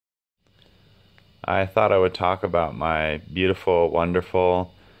I thought I would talk about my beautiful,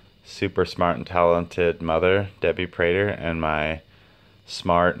 wonderful, super smart and talented mother, Debbie Prater, and my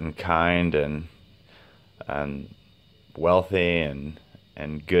smart and kind and wealthy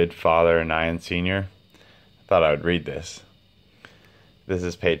and good father, Nyan Sr. I thought I would read this. This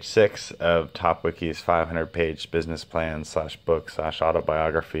is page 6 of top-Wiki's 500-page business plan slash book slash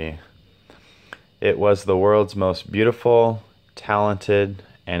autobiography. It was the world's most beautiful, talented,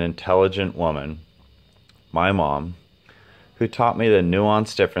 and intelligent woman, my mom, who taught me the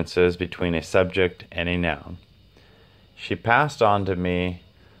nuanced differences between a subject and a noun. She passed on to me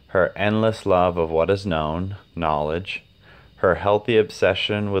her endless love of what is known, knowledge, her healthy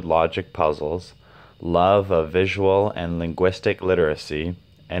obsession with logic puzzles, love of visual and linguistic literacy,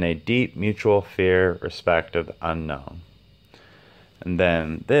 and a deep mutual fear, respect of the unknown. And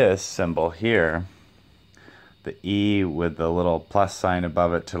then this symbol here, the E with the little plus sign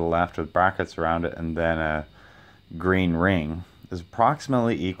above it to the left with brackets around it, and then a green ring, is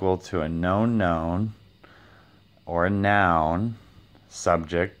approximately equal to a known or a noun,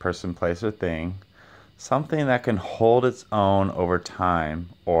 subject, person, place, or thing, something that can hold its own over time,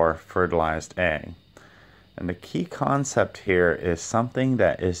 or fertilized egg. And the key concept here is something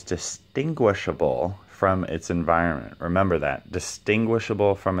that is distinguishable from its environment. Remember that,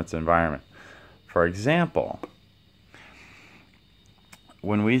 distinguishable from its environment. For example,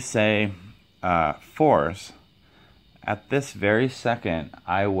 when we say force, at this very second,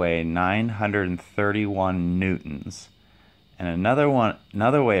 I weigh 931 newtons. And another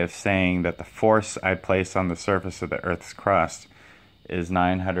way of saying that the force I place on the surface of the Earth's crust is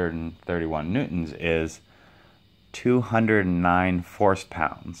 931 newtons is 209 force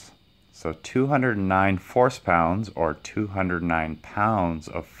pounds. So 209 force pounds, or 209 pounds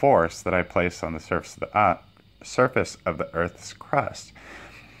of force that I place on the surface of the Earth's crust,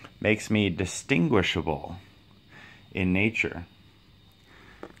 makes me distinguishable in nature.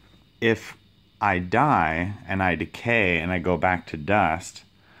 If I die and I decay and I go back to dust,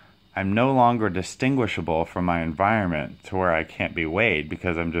 I'm no longer distinguishable from my environment to where I can't be weighed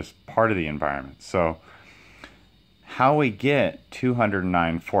because I'm just part of the environment. So how we get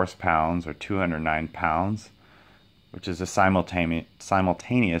 209 force pounds or 209 pounds, which is a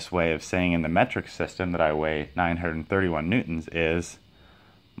simultaneous way of saying in the metric system that I weigh 931 newtons, is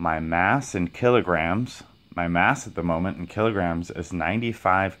my mass in kilograms. My mass at the moment in kilograms is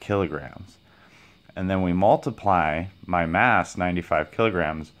 95 kilograms. And then we multiply my mass, 95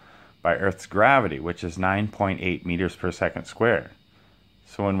 kilograms, by Earth's gravity, which is 9.8 meters per second squared.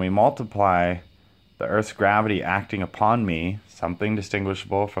 So when we multiply the Earth's gravity acting upon me, something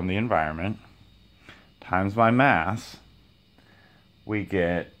distinguishable from the environment, times my mass, we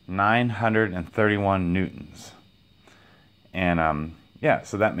get 931 newtons. And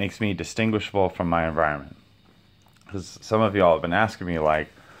so that makes me distinguishable from my environment. Because some of y'all have been asking me, like,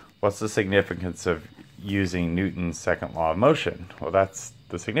 what's the significance of using Newton's second law of motion? Well, that's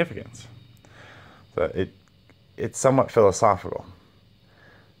the significance. So it's somewhat philosophical.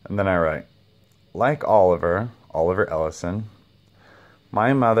 And then I write, like Oliver Ellison,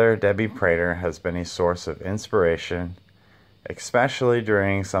 my mother, Debbie Prater, has been a source of inspiration, especially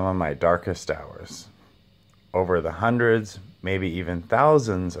during some of my darkest hours. Over the hundreds, maybe even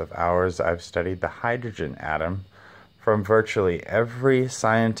thousands of hours I've studied the hydrogen atom from virtually every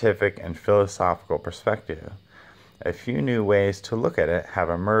scientific and philosophical perspective, a few new ways to look at it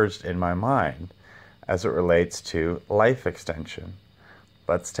have emerged in my mind as it relates to life extension.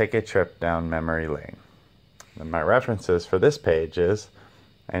 Let's take a trip down memory lane. And my references for this page is,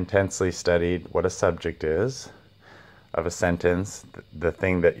 I intensely studied what a subject is of a sentence, the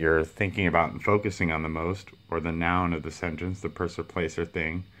thing that you're thinking about and focusing on the most, or the noun of the sentence, the person, place, or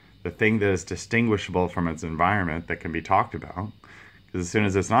thing, the thing that is distinguishable from its environment that can be talked about. Because as soon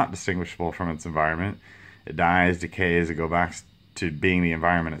as it's not distinguishable from its environment, it dies, decays, it goes back to being the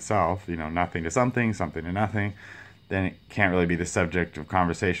environment itself, nothing to something, something to nothing. Then it can't really be the subject of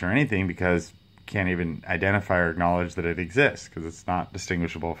conversation or anything because you can't even identify or acknowledge that it exists because it's not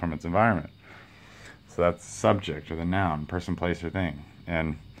distinguishable from its environment. So that's the subject, or the noun, person, place, or thing.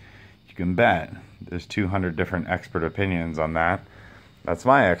 And you can bet there's 200 different expert opinions on that. That's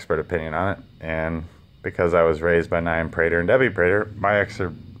my expert opinion on it. And because I was raised by Nyan Prater and Debbie Prater, my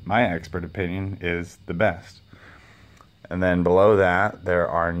expert opinion is the best. And then below that, there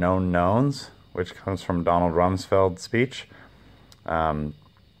are known knowns, which comes from Donald Rumsfeld's speech.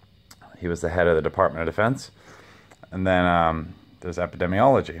 He was the head of the Department of Defense. And then there's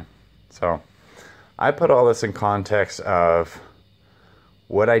epidemiology. So I put all this in context of,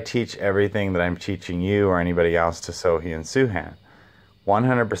 would I teach everything that I'm teaching you or anybody else to Sohi and Suhan?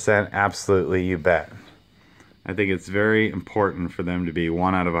 100% absolutely, you bet. I think it's very important for them to be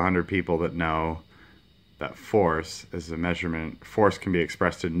 1 out of 100 people that know that force is a measurement. Force can be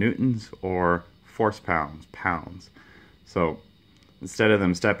expressed in newtons or force pounds. So instead of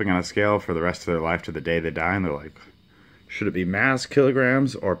them stepping on a scale for the rest of their life to the day they die, and they're like, should it be mass,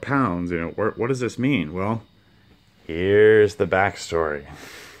 kilograms, or pounds? You know, what does this mean? Well, here's the backstory.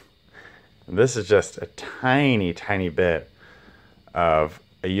 This is just a tiny, tiny bit of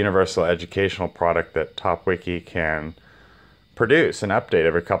a universal educational product that top-Wiki can produce and update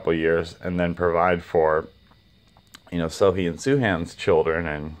every couple of years, and then provide for, you know, Sohi and Suhan's children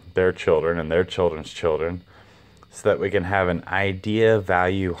and their children and their children's children, so that we can have an idea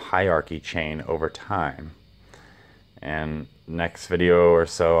value hierarchy chain over time. And next video or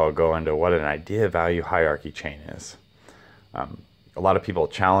so, I'll go into what an idea value hierarchy chain is. A lot of people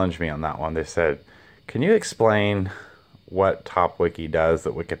challenged me on that one. They said, can you explain what top-Wiki does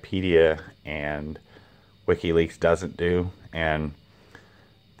that Wikipedia and WikiLeaks doesn't do? And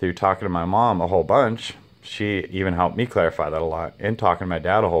through talking to my mom a whole bunch, she even helped me clarify that a lot. And talking to my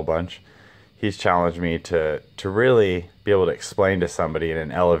dad a whole bunch, he's challenged me to really be able to explain to somebody in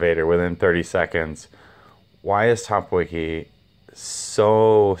an elevator within 30 seconds, why is top-Wiki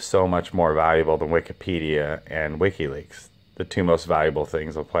so much more valuable than Wikipedia and WikiLeaks, the 2 most valuable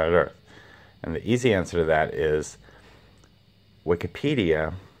things on planet Earth? And the easy answer to that is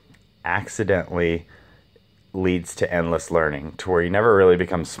Wikipedia accidentally leads to endless learning, to where you never really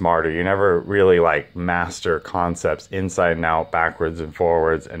become smarter. You never really like master concepts inside and out, backwards and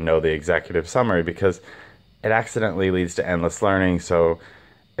forwards, and know the executive summary, because it accidentally leads to endless learning. So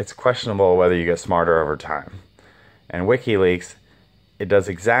it's questionable whether you get smarter over time. And WikiLeaks, it does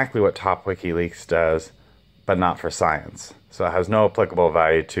exactly what top-WikiLeaks does, but not for science. So it has no applicable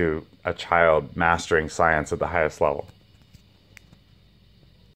value to a child mastering science at the highest level.